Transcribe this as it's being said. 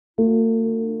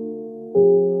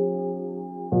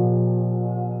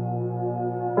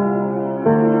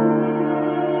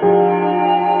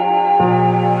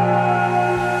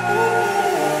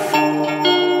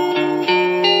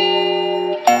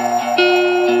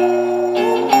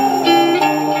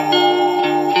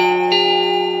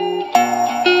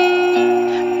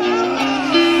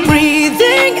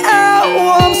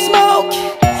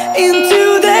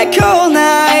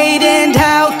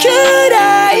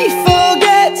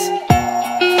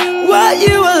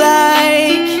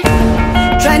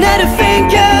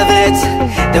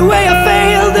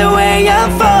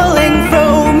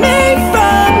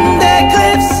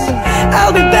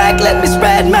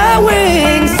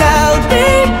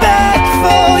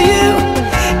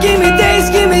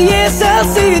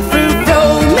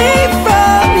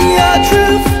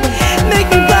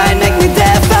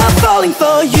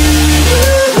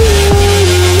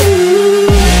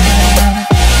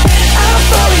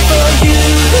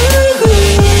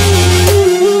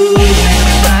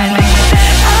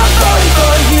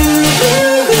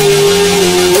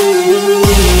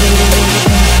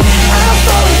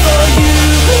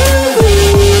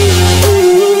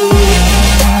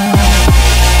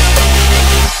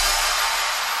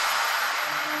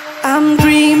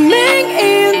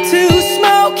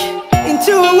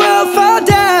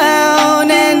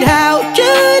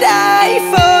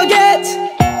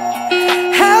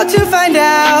stand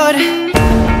out.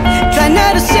 Try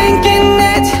not to sink in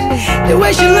it. The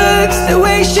way she looks, the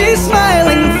way she's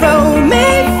smiling. Throw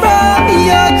me from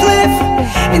your cliff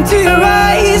into your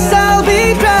eyes, I'll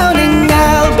be drowning.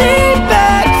 I'll be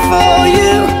back for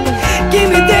you. Give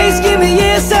me days, give me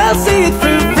years, I'll see it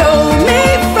through. Throw me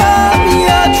from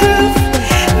your truth.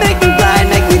 Make me blind,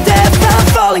 make me deaf, I'm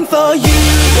falling for you.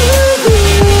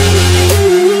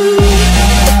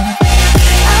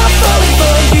 I'm falling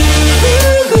for you.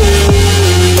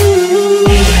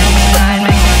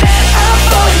 I'm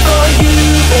falling for you.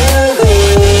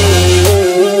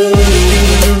 I'm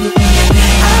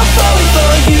falling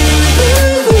for you.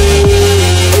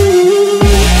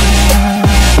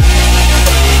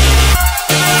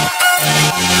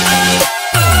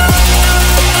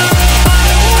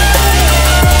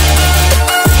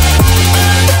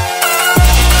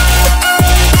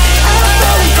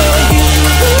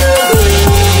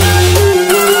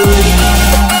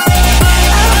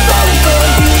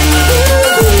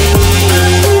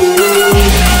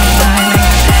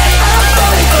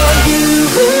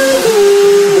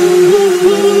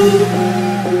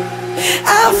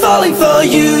 I'm falling for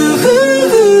you.